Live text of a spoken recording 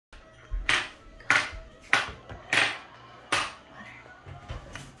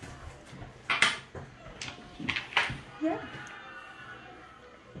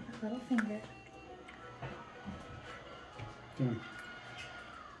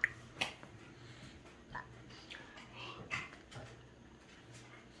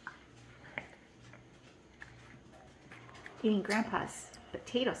Eating Grandpa's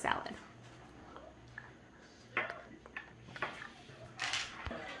potato salad.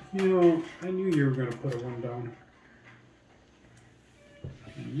 You know, I knew you were going to put a one down.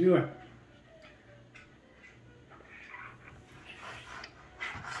 I knew it.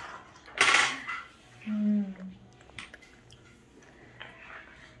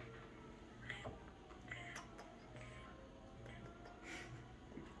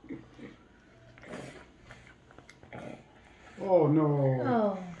 Oh no.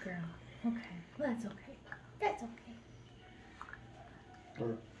 Oh, girl. Okay. That's okay. That's okay.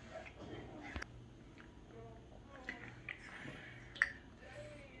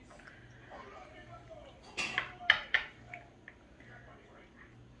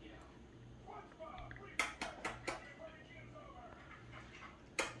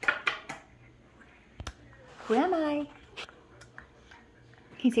 Who am I?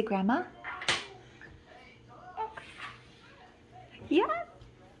 Can you say Grandma? Yeah.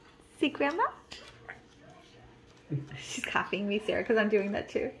 Say Grandma. She's copying me, Sarah, because I'm doing that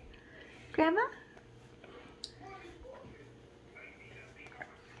too. Grandma?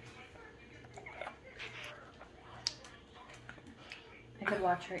 I could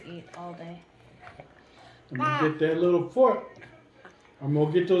watch her eat all day. I'm gonna get that little foot. I'm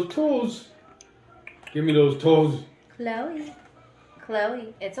gonna get those toes. Give me those toes. Chloe.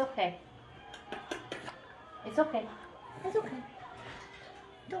 Chloe, it's okay. It's okay. It's okay.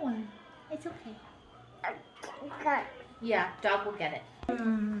 Don't worry. It's okay. Yeah, dog will get it.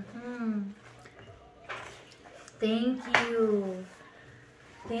 Thank you.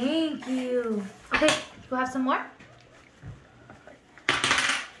 Thank you. Okay, we'll have some more.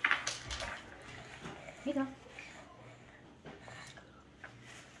 Here you go.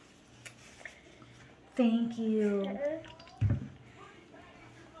 Thank you.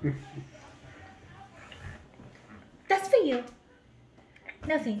 That's for you.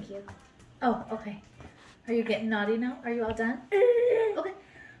 No, thank you. Oh, okay. Are you getting naughty now? Are you all done? Okay.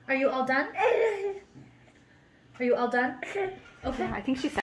 Are you all done? Are you all done? Okay. Yeah, I think she said